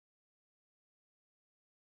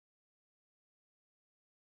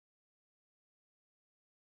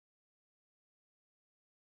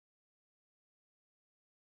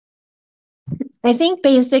I think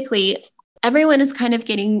basically everyone is kind of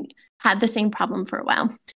had the same problem for a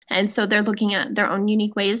while. And so they're looking at their own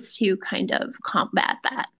unique ways to kind of combat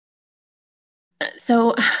that.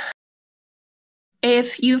 So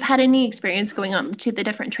if you've had any experience going on to the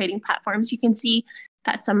different trading platforms, you can see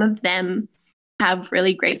that some of them have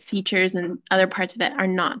really great features and other parts of it are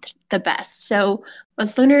not the best. So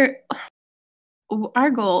with Lunar, our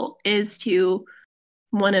goal is to,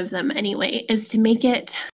 one of them anyway, is to make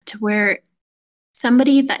it to where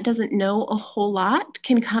somebody that doesn't know a whole lot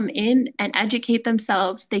can come in and educate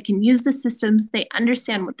themselves. They can use the systems. They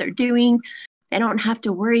understand what they're doing. They don't have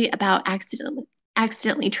to worry about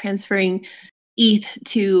accidentally transferring ETH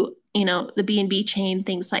to, the BNB chain,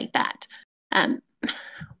 things like that.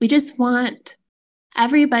 We just want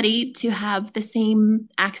everybody to have the same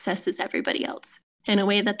access as everybody else in a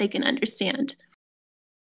way that they can understand,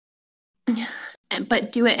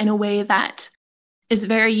 but do it in a way that is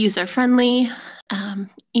very user-friendly,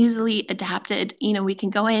 easily adapted. We can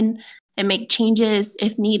go in and make changes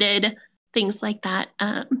if needed, things like that,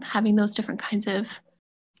 having those different kinds of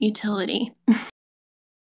utility.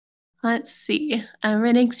 Let's see.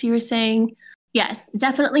 Renix, you were saying, yes,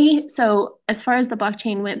 definitely. So as far as the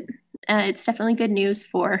blockchain went, it's definitely good news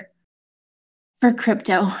for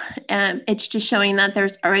crypto. It's just showing that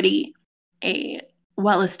there's already a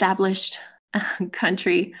well-established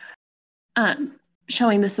country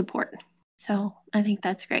showing the support. So I think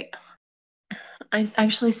that's great. I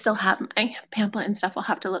actually still have my pamphlet and stuff. I'll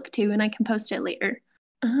have to look too, and I can post it later.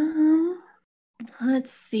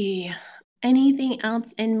 Let's see. Anything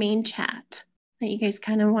else in main chat that you guys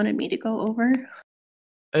kind of wanted me to go over?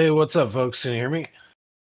 Hey, what's up, folks? Can you hear me?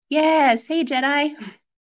 Yes. Hey, Jedi.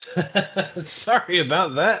 Sorry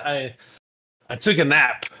about that. I took a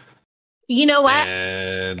nap. You know what?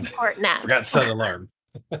 And important naps. Forgot to set an alarm.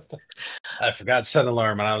 I forgot to set an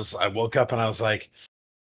alarm, and I woke up and I was like,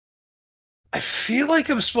 I feel like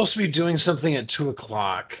I'm supposed to be doing something at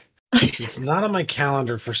 2:00. It's not on my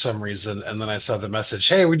calendar for some reason. And then I saw the message,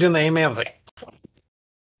 hey, we're doing the AMA. I was like,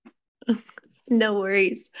 no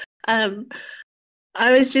worries. I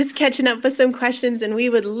was just catching up with some questions, and we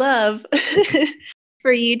would love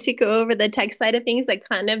for you to go over the tech side of things. I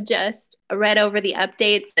kind of just read over the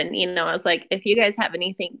updates, and I was like, if you guys have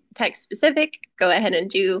anything tech specific, go ahead and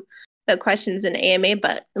do the questions in AMA.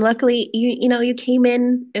 But luckily, you came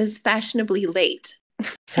in, it was fashionably late.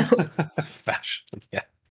 So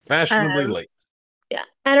fashionably late. Yeah,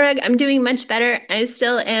 Anurag, I'm doing much better. I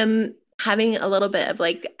still am having a little bit of,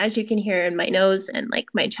 as you can hear in my nose and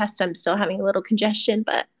my chest, I'm still having a little congestion,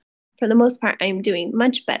 but for the most part, I'm doing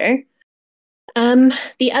much better.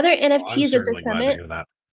 The other NFTs at the summit.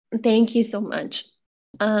 Thank you so much.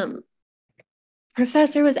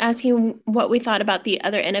 Professor was asking what we thought about the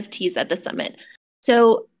other NFTs at the summit.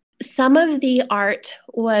 So some of the art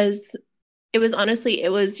was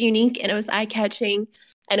unique and it was eye-catching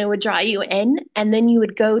and it would draw you in, and then you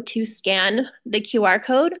would go to scan the QR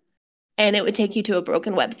code and it would take you to a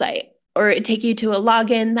broken website, or it would take you to a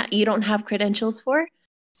login that you don't have credentials for.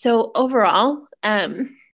 So overall,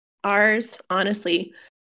 ours, honestly,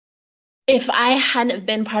 if I hadn't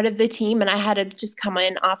been part of the team and I had to just come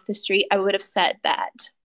in off the street, I would have said that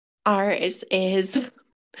ours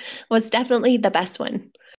was definitely the best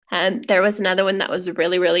one. There was another one that was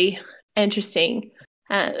really, really interesting.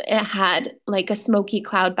 It had a smoky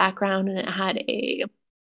cloud background, and it had a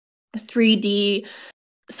 3D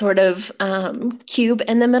sort of cube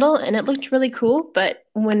in the middle, and it looked really cool. But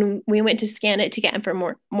when we went to scan it to get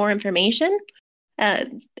more information,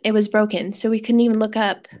 it was broken. So we couldn't even look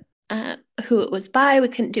up who it was by. We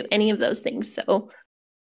couldn't do any of those things. So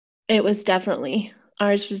ours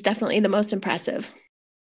was definitely the most impressive.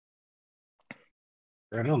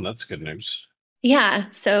 Right on, that's good news. Yeah.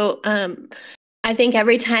 So I think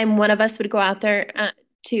every time one of us would go out there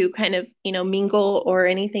to kind of, mingle or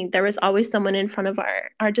anything, there was always someone in front of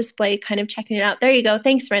our display kind of checking it out. There you go.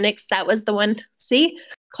 Thanks, Renix. That was the one. See?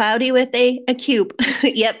 Cloudy with a cube.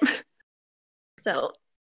 Yep. So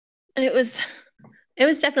it was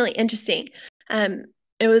definitely interesting.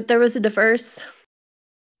 There was a diverse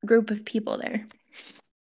group of people there.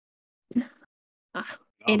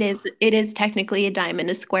 It is technically a diamond,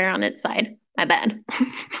 a square on its side. My bad.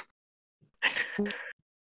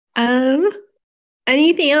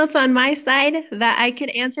 Anything else on my side that I could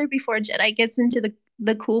answer before Jedi gets into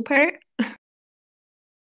the cool part?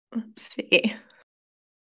 Let's see.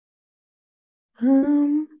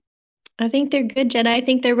 I think they're good, Jedi. I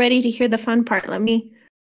think they're ready to hear the fun part. Let me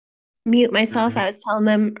mute myself. I was telling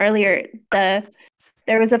them earlier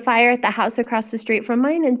there was a fire at the house across the street from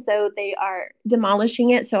mine, and so they are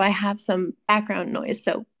demolishing it. So I have some background noise.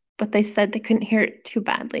 So but they said they couldn't hear it too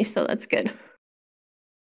badly, so that's good.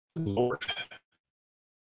 Lord,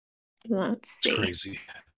 Let's it's see. crazy.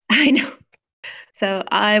 I know. So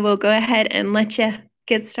I will go ahead and let you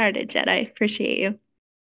get started, Jed. I appreciate you.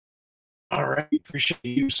 All right, appreciate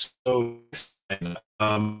you. So, let's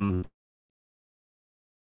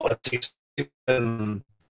see.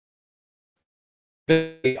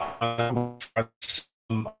 A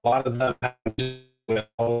lot of them have to do with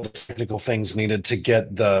all the technical things needed to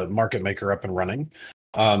get the market maker up and running,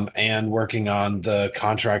 and working on the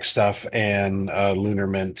contract stuff and Lunar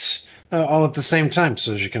Mint all at the same time.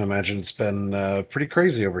 So as you can imagine, it's been pretty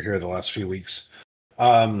crazy over here the last few weeks.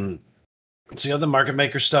 So you have the market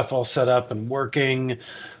maker stuff all set up and working.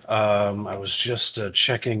 I was just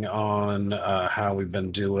checking on how we've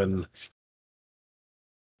been doing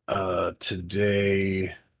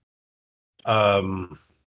today.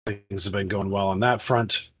 Things have been going well on that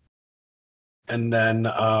front. And then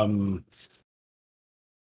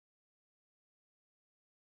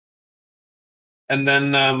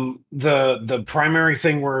the primary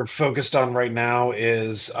thing we're focused on right now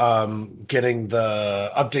is getting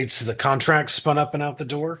the updates to the contracts spun up and out the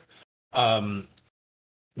door. The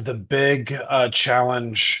big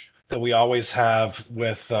challenge that we always have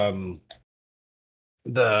with the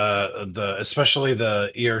especially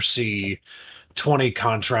the ERC 20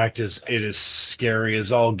 contract is it is scary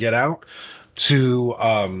as all get out to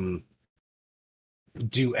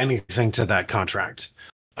do anything to that contract.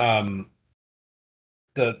 The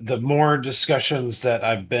more discussions that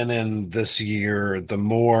I've been in this year, the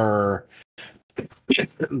more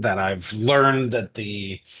that I've learned that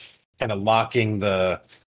the kind of locking the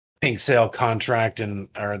pink sale contract and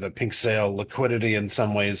or the pink sale liquidity in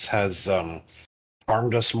some ways has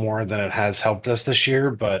harmed us more than it has helped us this year.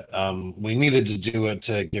 But we needed to do it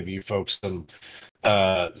to give you folks some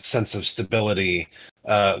sense of stability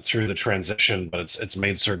through the transition. But it's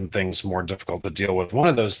made certain things more difficult to deal with. One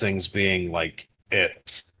of those things being like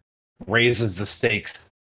it raises the stake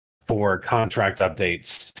for contract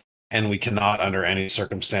updates, and we cannot, under any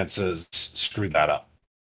circumstances, screw that up.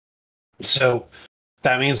 So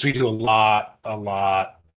that means we do a lot of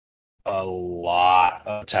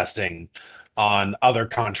testing on other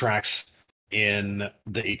contracts in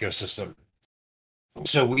the ecosystem.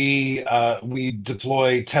 So we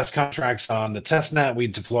deploy test contracts on the test net. We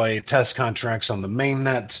deploy test contracts on the main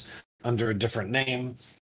net under a different name.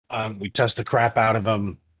 We test the crap out of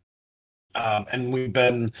them. And we've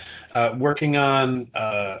been working on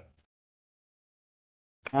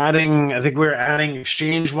adding, I think we're adding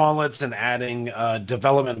exchange wallets and adding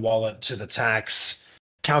development wallet to the tax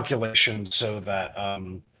calculation so that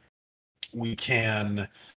we can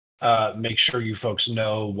make sure you folks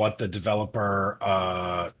know what the developer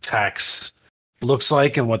tax looks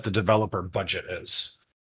like and what the developer budget is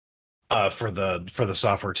for the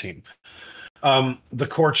software team. The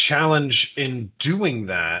core challenge in doing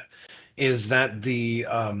that is that the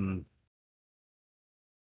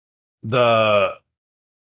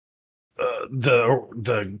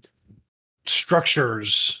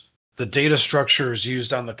structures, the data structures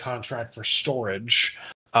used on the contract for storage,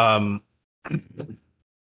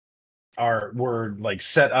 were like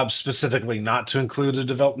set up specifically not to include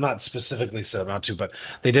not specifically set up not to, but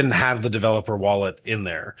they didn't have the developer wallet in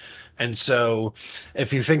there. And so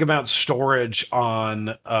if you think about storage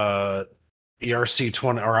on ERC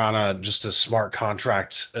 20 or on just a smart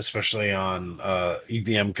contract, especially on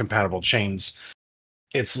EVM compatible chains,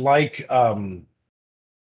 it's like I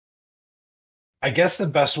guess the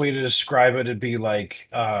best way to describe it would be like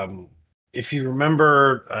if you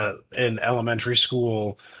remember in elementary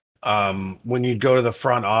school, when you'd go to the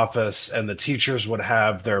front office and the teachers would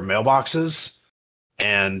have their mailboxes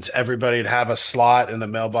and everybody'd have a slot in the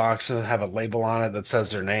mailbox and have a label on it that says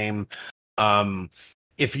their name.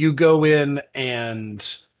 If you go in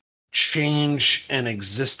and change an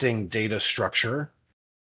existing data structure,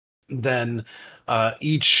 then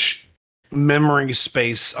each memory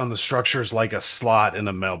space on the structure is like a slot in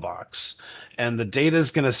a mailbox, and the data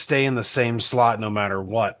is going to stay in the same slot no matter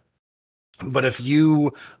what. But if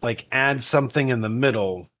you like add something in the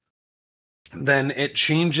middle, then it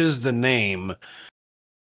changes the name,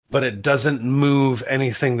 but it doesn't move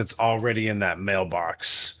anything that's already in that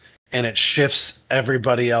mailbox, and it shifts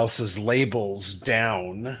everybody else's labels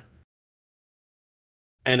down,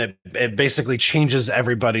 and it basically changes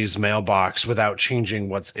everybody's mailbox without changing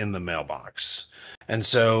what's in the mailbox. And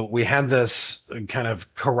so we had this kind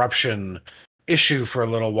of corruption issue for a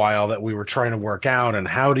little while that we were trying to work out. And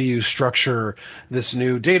how do you structure this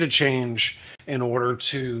new data change in order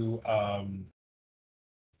to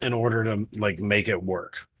like make it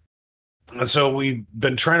work? And so we've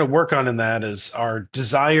been trying to work on in that is our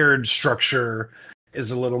desired structure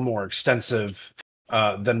is a little more extensive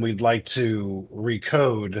than we'd like to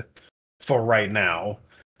recode for right now.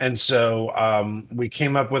 And so we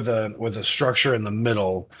came up with a structure in the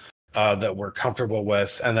middle that we're comfortable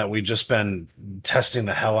with, and that we've just been testing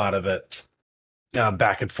the hell out of it,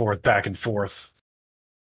 back and forth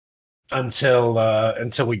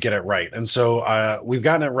until we get it right. And so we've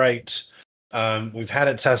gotten it right. We've had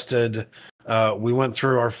it tested. We went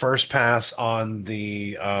through our first pass on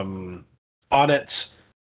the audit.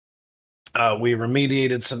 We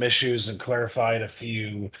remediated some issues and clarified a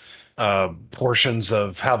few portions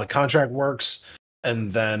of how the contract works,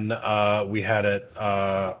 and then we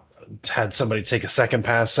had somebody take a second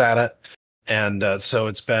pass at it, and so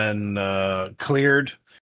it's been cleared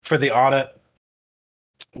for the audit.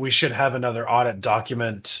 We should have another audit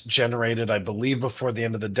document generated, I believe, before the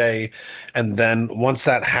end of the day. And then once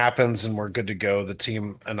that happens and we're good to go, the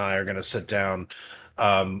team and I are going to sit down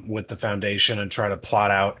with the foundation and try to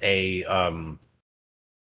plot out a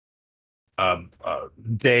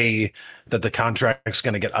day that the contract's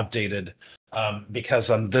going to get updated. Because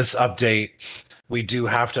on this update, we do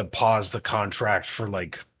have to pause the contract for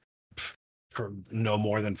no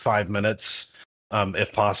more than 5 minutes,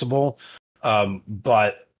 if possible.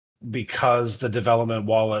 But because the development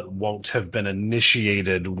wallet won't have been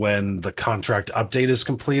initiated when the contract update is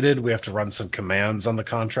completed, we have to run some commands on the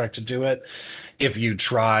contract to do it. If you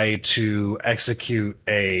try to execute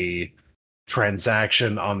a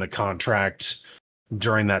transaction on the contract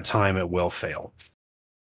during that time, it will fail.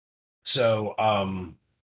 So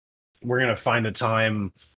we're going to find a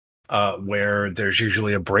time where there's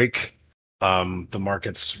usually a break. The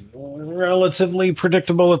market's relatively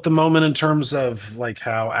predictable at the moment in terms of like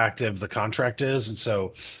how active the contract is. And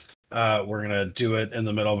so we're going to do it in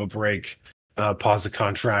the middle of a break, pause the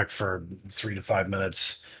contract for 3 to 5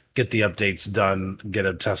 minutes, get the updates done, get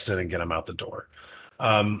them tested, and get them out the door.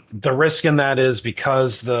 The risk in that is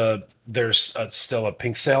because there's still a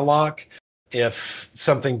pink sale lock. If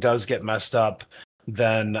something does get messed up,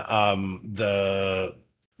 then the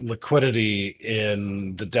liquidity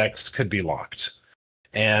in the DEX could be locked,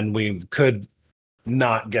 and we could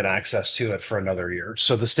not get access to it for another year.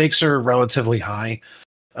 So the stakes are relatively high,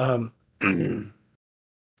 and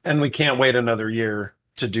we can't wait another year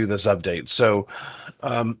to do this update. So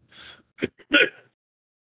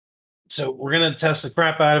so we're going to test the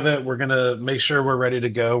crap out of it. We're going to make sure we're ready to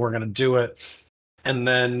go. We're going to do it. And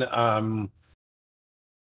then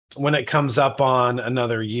when it comes up on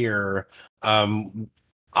another year,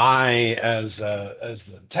 I, as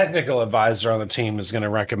the technical advisor on the team, is going to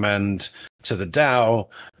recommend to the DAO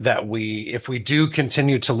that if we do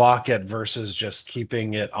continue to lock it versus just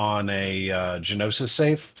keeping it on a Genosis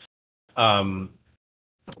safe,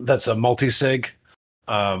 that's a multi-sig,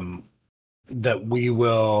 that we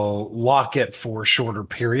will lock it for shorter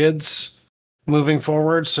periods moving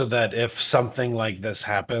forward, so that if something like this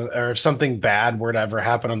happen, or if something bad were to ever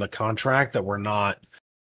happen on the contract, that we're not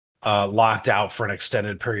locked out for an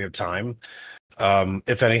extended period of time.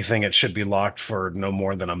 If anything, it should be locked for no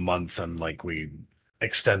more than a month, and like we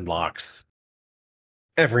extend locks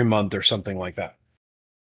every month or something like that.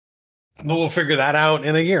 But we'll figure that out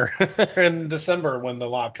in a year, in December, when the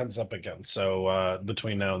lock comes up again. So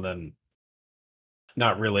between now and then,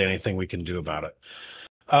 not really anything we can do about it.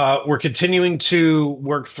 We're continuing to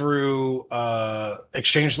work through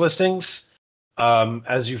exchange listings.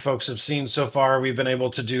 As you folks have seen so far, we've been able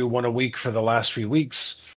to do one a week for the last few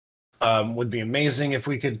weeks. Would be amazing if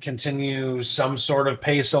we could continue some sort of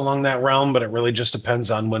pace along that realm, but it really just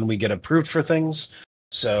depends on when we get approved for things.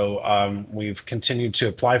 So we've continued to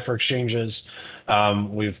apply for exchanges.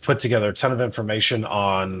 We've put together a ton of information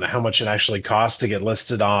on how much it actually costs to get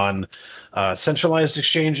listed on centralized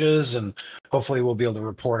exchanges, and hopefully we'll be able to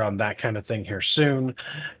report on that kind of thing here soon.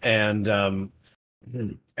 And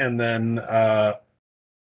then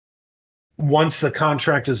once the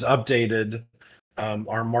contract is updated,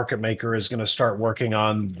 our market maker is going to start working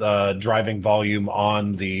on the driving volume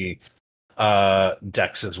on the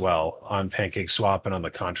DEX as well, on PancakeSwap and on the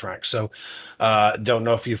contract. So don't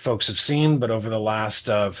know if you folks have seen, but over the last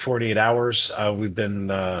 48 hours, we've been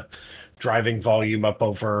driving volume up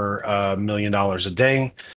over $1 million a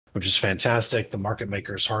day, which is fantastic. The market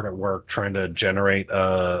maker is hard at work trying to generate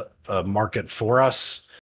a market for us,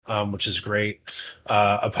 which is great.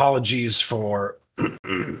 Apologies for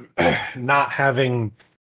not having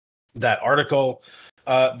that article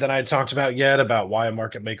that I had talked about yet, about why a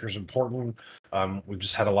market maker is important. We've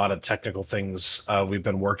just had a lot of technical things we've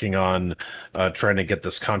been working on, trying to get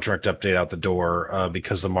this contract update out the door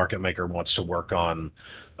because the market maker wants to work on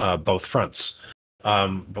both fronts.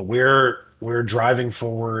 But we're driving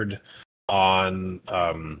forward on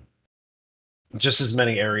just as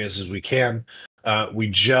many areas as we can. We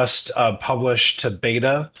just published to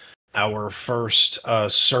beta our first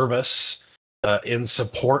service in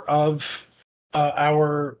support of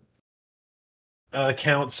our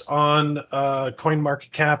accounts on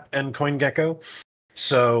CoinMarketCap and CoinGecko.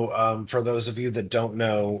 So for those of you that don't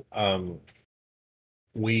know,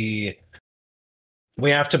 we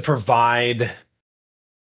have to provide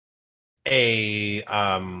an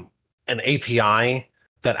API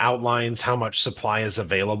that outlines how much supply is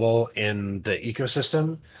available in the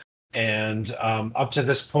ecosystem. And up to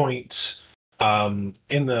this point, in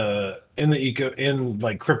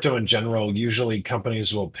like crypto in general, usually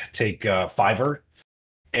companies will take Fiverr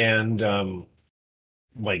and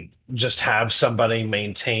like just have somebody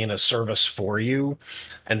maintain a service for you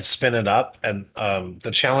and spin it up. And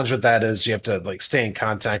the challenge with that is you have to like stay in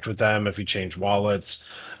contact with them if you change wallets.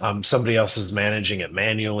 Somebody else is managing it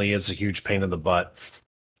manually. It's a huge pain in the butt.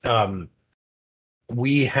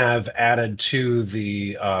 We have added to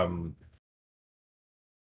the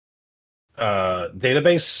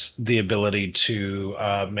database the ability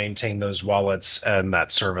to maintain those wallets and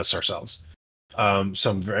that service ourselves. So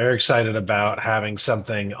I'm very excited about having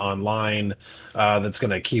something online that's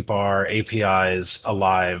going to keep our APIs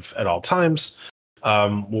alive at all times.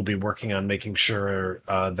 We'll be working on making sure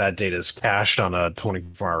that data is cached on a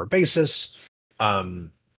 24-hour basis,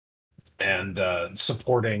 and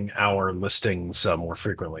supporting our listings more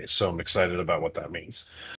frequently. So I'm excited about what that means.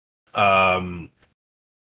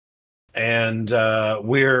 And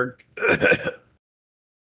we're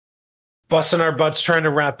busting our butts trying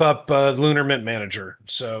to wrap up Lunar Mint Manager.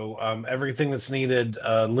 So everything that's needed,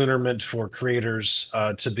 Lunar Mint for creators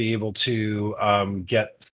to be able to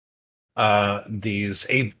get these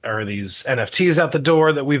NFTs out the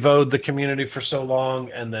door that we've owed the community for so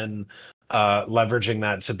long, and then leveraging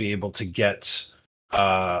that to be able to get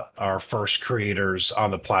our first creators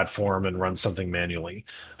on the platform and run something manually.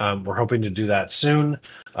 We're hoping to do that soon.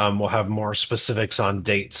 We'll have more specifics on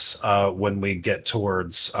dates when we get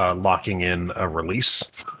towards locking in a release.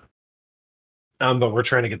 But we're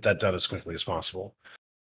trying to get that done as quickly as possible.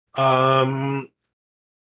 Not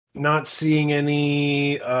seeing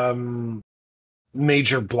any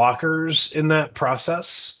major blockers in that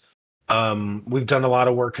process. We've done a lot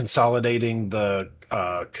of work consolidating the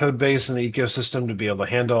code base in the ecosystem to be able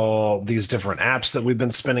to handle these different apps that we've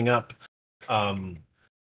been spinning up, and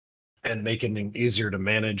making it easier to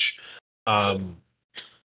manage, and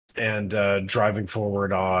driving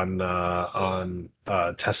forward on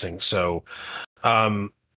testing. So I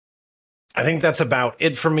think that's about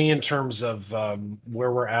it for me in terms of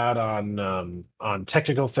where we're at on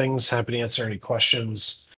technical things. Happy to answer any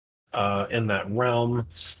questions in that realm.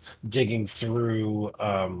 Digging through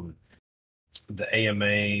the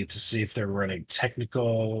AMA to see if there were any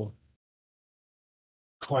technical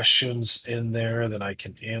questions in there that I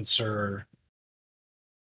can answer.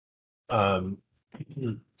 I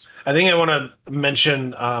think I want to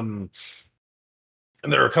mention there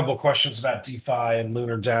are a couple of questions about DeFi and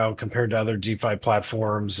Lunar Dao compared to other DeFi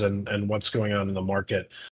platforms and what's going on in the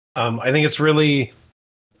market. I think it's really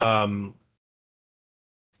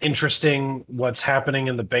interesting what's happening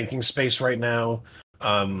in the banking space right now.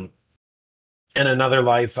 In another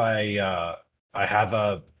life, I have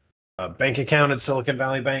a bank account at Silicon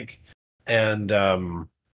Valley Bank, and a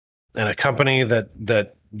company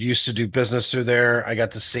that used to do business through there. I got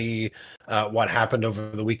to see what happened over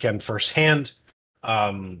the weekend firsthand.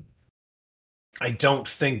 I don't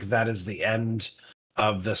think that is the end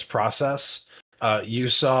of this process. You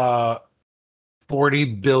saw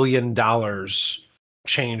 $40 billion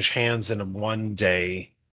change hands in one day,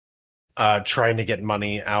 trying to get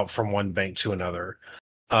money out from one bank to another.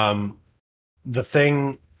 The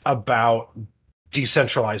thing about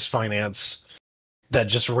decentralized finance that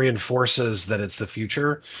just reinforces that it's the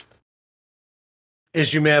future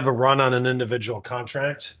is you may have a run on an individual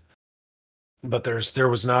contract, but there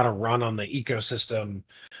was not a run on the ecosystem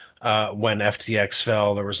when FTX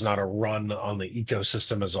fell. There was not a run on the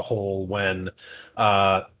ecosystem as a whole when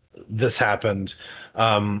this happened.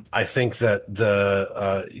 I think that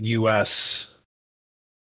the U.S.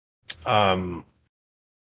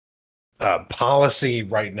 Policy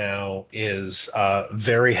right now is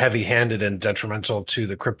very heavy-handed and detrimental to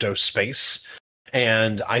the crypto space.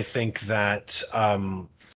 And I think that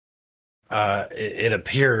it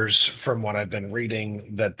appears from what I've been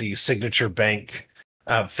reading that the signature bank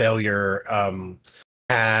failure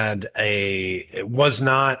it was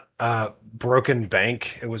not a broken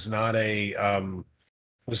bank. It was not it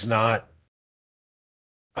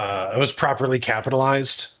was properly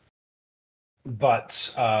capitalized,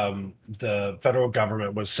 but the federal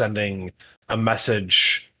government was sending a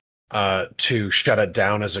message to shut it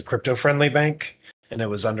down as a crypto-friendly bank, and it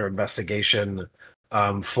was under investigation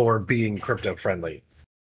for being crypto-friendly.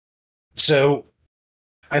 So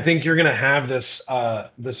I think you're going to have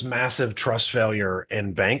this massive trust failure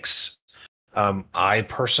in banks. I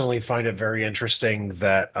personally find it very interesting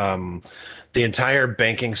that the entire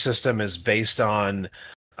banking system is based on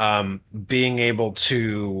being able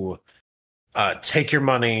to take your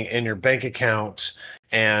money in your bank account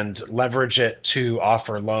and leverage it to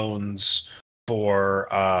offer loans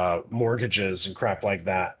for mortgages and crap like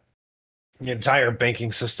that. The entire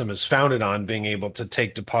banking system is founded on being able to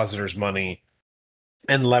take depositors' money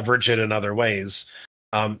and leverage it in other ways.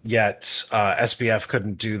 Yet SBF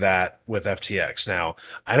couldn't do that with FTX. Now,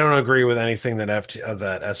 I don't agree with anything that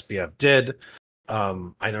that SBF did.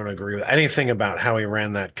 I don't agree with anything about how he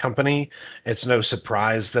ran that company. It's no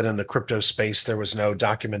surprise that in the crypto space there was no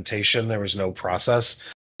documentation, there was no process,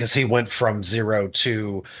 because he went from zero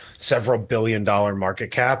to several $billion market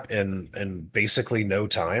cap in basically no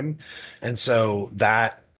time. And so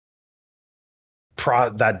that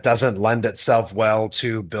doesn't lend itself well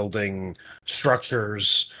to building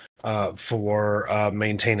structures for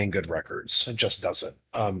maintaining good records. It just doesn't,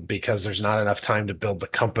 because there's not enough time to build the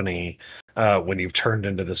company when you've turned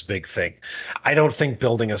into this big thing. I don't think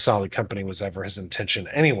building a solid company was ever his intention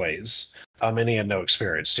anyways, and he had no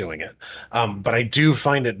experience doing it. But I do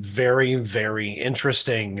find it very, very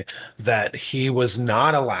interesting that he was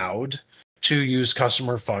not allowed to use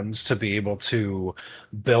customer funds to be able to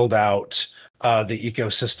build out the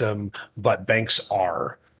ecosystem, but banks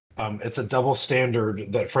are. It's a double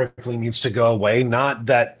standard that frankly needs to go away. Not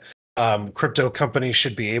that crypto companies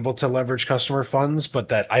should be able to leverage customer funds, but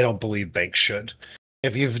that I don't believe banks should.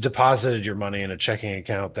 If you've deposited your money in a checking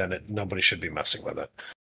account, then nobody should be messing with it.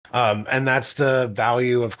 And that's the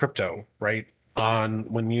value of crypto, right?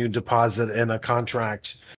 When you deposit in a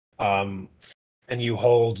contract, and you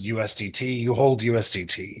hold USDT, you hold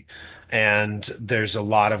USDT. And there's a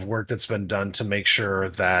lot of work that's been done to make sure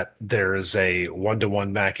that there is a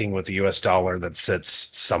one-to-one backing with the US dollar that sits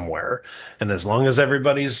somewhere. And as long as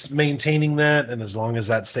everybody's maintaining that, and as long as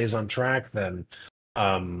that stays on track, then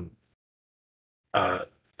and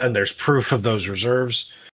there's proof of those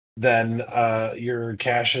reserves, then your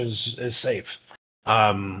cash is safe.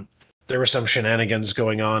 There were some shenanigans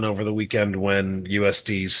going on over the weekend when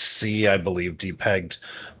USDC, I believe, depegged,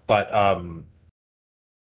 but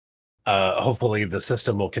hopefully the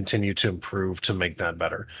system will continue to improve to make that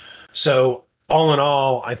better. So all in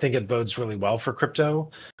all, I think it bodes really well for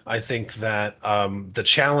crypto. I think that the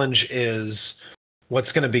challenge is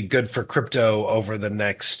what's going to be good for crypto over the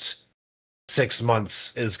next 6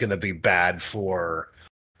 months is going to be bad for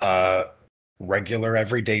regular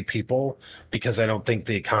everyday people, because I don't think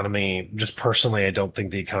the economy, just personally, I don't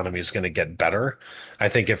think the economy is going to get better. I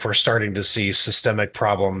think if we're starting to see systemic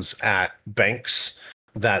problems at banks,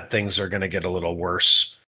 that things are going to get a little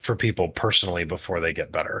worse for people personally before they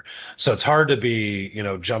get better. So it's hard to be,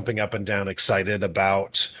 jumping up and down excited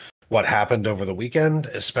about what happened over the weekend,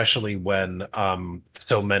 especially when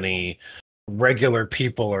so many regular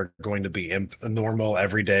people are going to be normal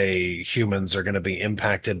everyday humans are going to be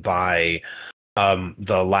impacted by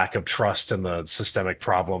the lack of trust and the systemic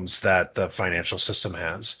problems that the financial system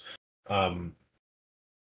has.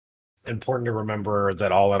 Important to remember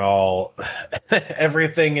that all in all,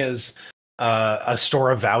 everything is a store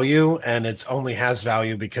of value, and it's only has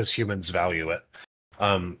value because humans value it.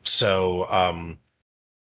 So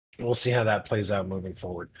we'll see how that plays out moving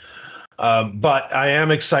forward. But I am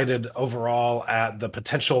excited overall at the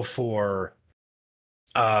potential for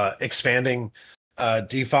expanding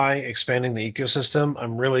DeFi, expanding the ecosystem.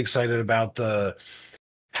 I'm really excited about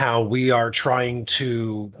how we are trying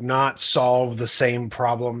to not solve the same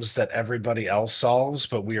problems that everybody else solves,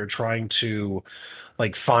 but we are trying to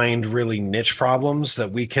find really niche problems that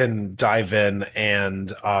we can dive in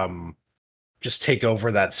and just take over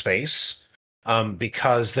that space,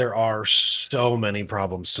 because there are so many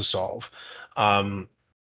problems to solve.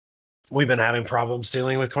 We've been having problems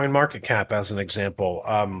dealing with CoinMarketCap as an example.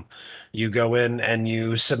 You go in and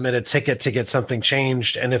you submit a ticket to get something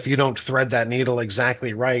changed, and if you don't thread that needle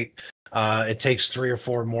exactly right, it takes 3 or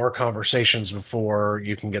 4 more conversations before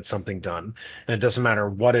you can get something done. And it doesn't matter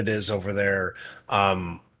what it is over there.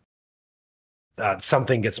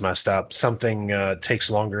 Something gets messed up. Something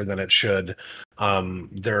takes longer than it should.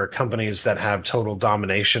 There are companies that have total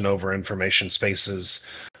domination over information spaces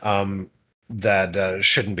that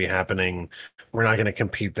shouldn't be happening. We're not going to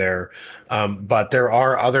compete there. But there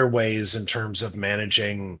are other ways in terms of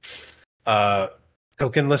managing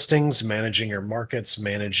token listings, managing your markets,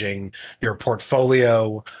 managing your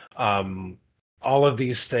portfolio, all of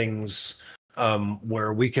these things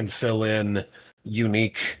where we can fill in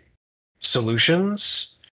unique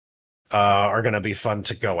solutions are going to be fun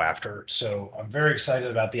to go after. So I'm very excited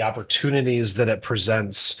about the opportunities that it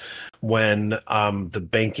presents when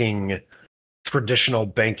the traditional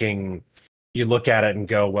banking, you look at it and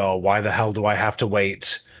go, well, why the hell do I have to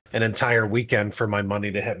wait an entire weekend for my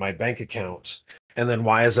money to hit my bank account? And then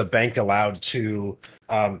why is a bank allowed to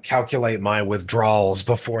calculate my withdrawals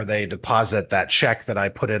before they deposit that check that I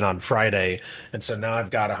put in on Friday? And so now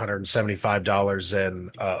I've got $175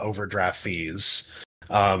 in overdraft fees.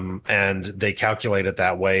 And they calculate it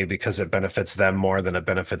that way because it benefits them more than it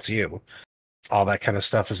benefits you. All that kind of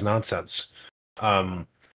stuff is nonsense.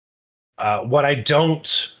 What I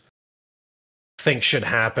don't think should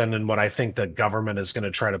happen, and what I think the government is going to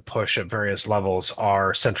try to push at various levels,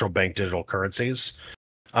 are central bank digital currencies.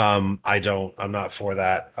 I'm not for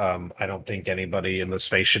that. I don't think anybody in the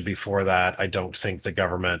space should be for that. I don't think the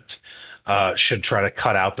government should try to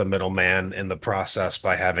cut out the middleman in the process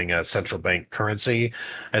by having a central bank currency.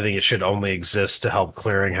 I think it should only exist to help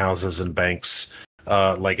clearinghouses and banks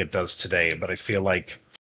like it does today. But I feel like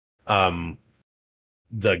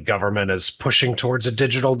the government is pushing towards a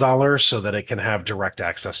digital dollar so that it can have direct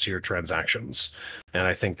access to your transactions. And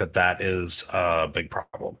I think that that is a big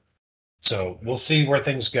problem. So we'll see where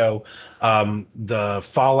things go. The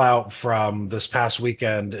fallout from this past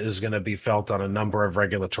weekend is going to be felt on a number of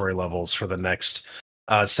regulatory levels for the next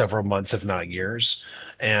several months, if not years.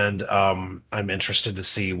 And I'm interested to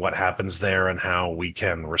see what happens there and how we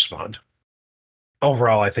can respond.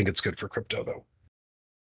 Overall, I think it's good for crypto, though.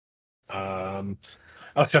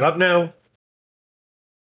 I'll shut up now.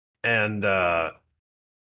 And if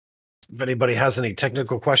anybody has any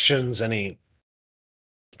technical questions, any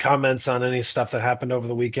comments on any stuff that happened over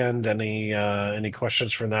the weekend, any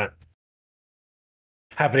questions from that,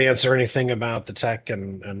 happy to answer anything about the tech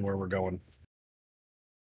and where we're going.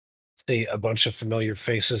 See a bunch of familiar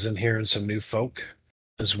faces in here and some new folk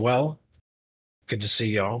as well. Good to see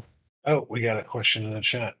y'all. Oh, we got a question in the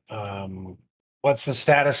chat. What's the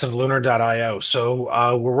status of Lunar.io?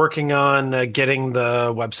 So we're working on getting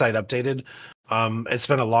the website updated. It's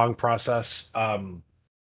been a long process.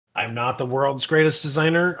 I'm not the world's greatest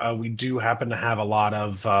designer. We do happen to have a lot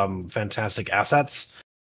of fantastic assets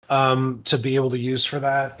to be able to use for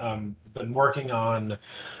that. Been working on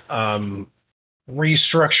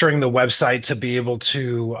restructuring the website to be able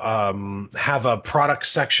to have a product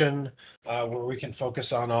section where we can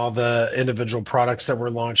focus on all the individual products that we're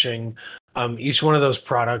launching. Each one of those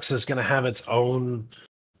products is going to have its own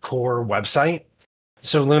core website.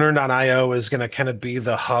 So Lunar.io is going to kind of be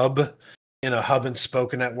the hub in a hub and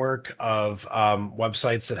spoke network of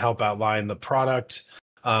websites that help outline the product,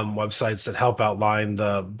 websites that help outline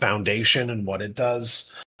the foundation and what it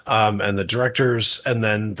does, and the directors, and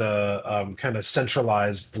then the kind of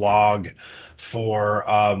centralized blog for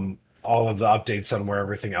all of the updates on where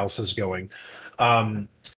everything else is going.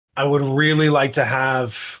 I would really like to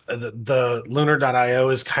have the Lunar.io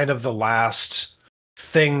is kind of the last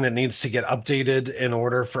thing that needs to get updated in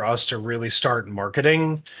order for us to really start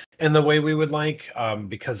marketing in the way we would like,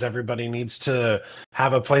 because everybody needs to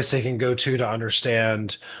have a place they can go to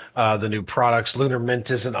understand the new products. Lunar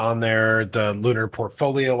Mint isn't on there. The Lunar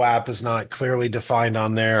Portfolio app is not clearly defined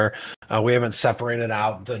on there. We haven't separated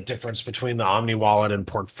out the difference between the Omni Wallet and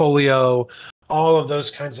Portfolio. All of those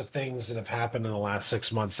kinds of things that have happened in the last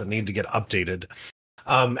 6 months that need to get updated.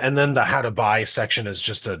 And then the how to buy section is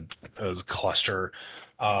just a cluster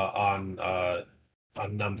on a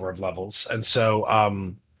number of levels. And so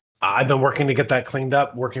I've been working to get that cleaned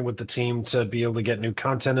up, working with the team to be able to get new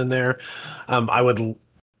content in there.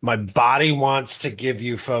 My body wants to give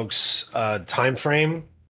you folks a time frame.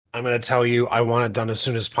 I'm going to tell you I want it done as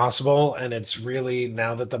soon as possible. And it's really,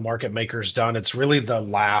 now that the market maker's done, it's really the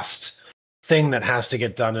last thing that has to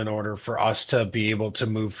get done in order for us to be able to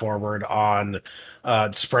move forward on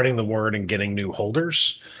spreading the word and getting new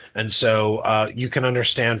holders. And so you can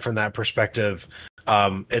understand from that perspective,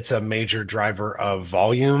 it's a major driver of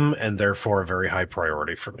volume and therefore a very high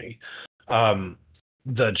priority for me.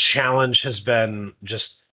 The challenge has been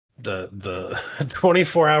just the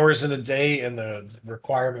 24 hours in a day and the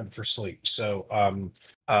requirement for sleep. So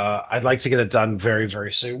I'd like to get it done very,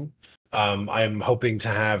 very soon. I'm hoping to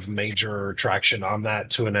have major traction on that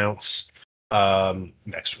to announce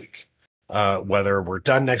next week. whether we're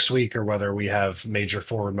done next week or whether we have major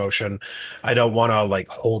forward motion. I don't want to like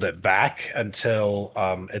hold it back until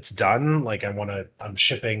it's done. Like I'm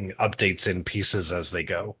shipping updates in pieces as they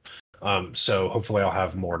go. So hopefully I'll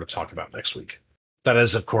have more to talk about next week. That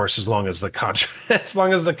is, of course, as long as the contract as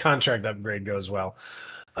long as the contract upgrade goes well.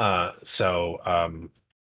 And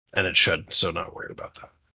it should, so not worried about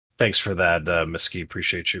that. Thanks for that, Miski.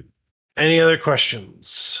 Appreciate you. Any other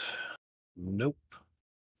questions? Nope.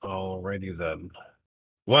 Alrighty then.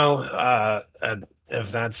 Well,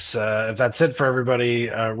 if that's it for everybody,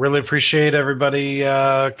 really appreciate everybody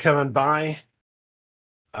coming by.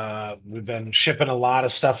 We've been shipping a lot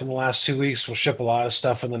of stuff in the last 2 weeks. We'll ship a lot of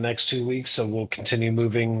stuff in the next 2 weeks, so we'll continue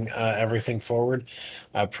moving everything forward.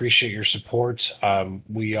 I appreciate your support.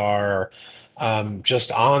 We are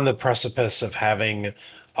just on the precipice of having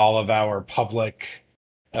all of our public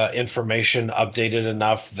information updated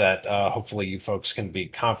enough that hopefully you folks can be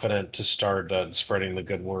confident to start spreading the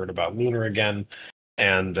good word about Lunar again.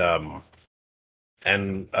 And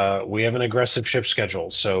we have an aggressive ship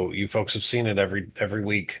schedule, so you folks have seen it every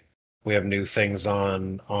week. We have new things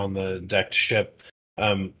on the deck to ship.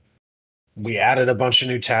 We added a bunch of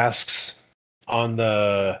new tasks on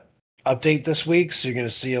the update this week, so you're going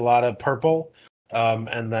to see a lot of purple,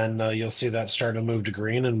 and then you'll see that start to move to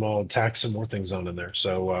green, and we'll tack some more things on in there.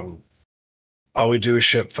 So all we do is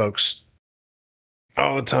ship, folks,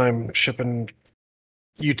 all the time, shipping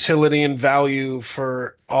utility and value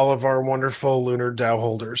for all of our wonderful Lunar Dao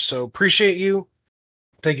holders. So appreciate you.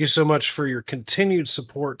 Thank you so much for your continued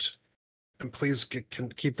support, and please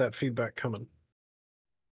keep that feedback coming.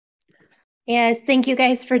 Yes, thank you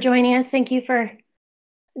guys for joining us. Thank you for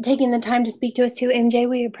taking the time to speak to us too, MJ.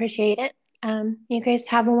 We appreciate it. You guys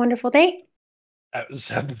have a wonderful day.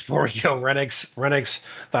 Before we go, Renix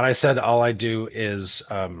thought I said all I do is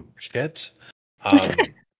shit.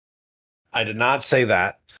 I did not say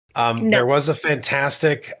that. No. There was a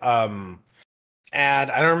fantastic ad.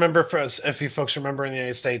 I don't remember if you folks remember in the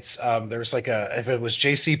United States, there was like if it was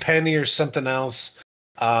JC Penney or something else,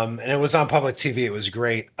 and it was on public TV. It was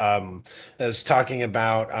great. It was talking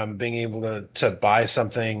about being able to buy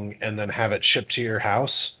something and then have it shipped to your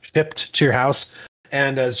house,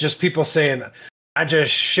 and as just people saying, "I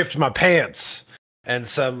just shipped my pants." And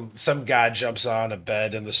some guy jumps on a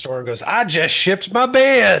bed in the store and goes, "I just shipped my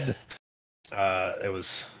bed." It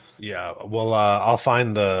was, yeah. Well, I'll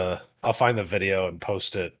find the video and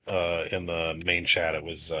post it in the main chat. It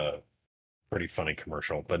was pretty funny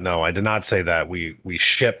commercial. But no, I did not say that. We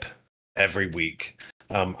ship every week.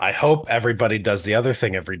 I hope everybody does the other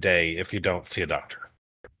thing every day if you don't see a doctor.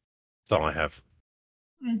 That's all I have.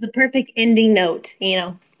 It was the perfect ending note, you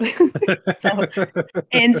know. So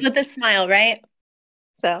ends with a smile, right?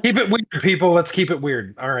 So keep it weird, people. Let's keep it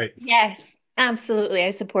weird. All right. Yes, absolutely.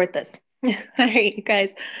 I support this. All right, you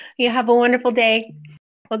guys. You have a wonderful day.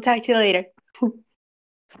 We'll talk to you later.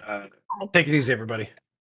 Take it easy, everybody.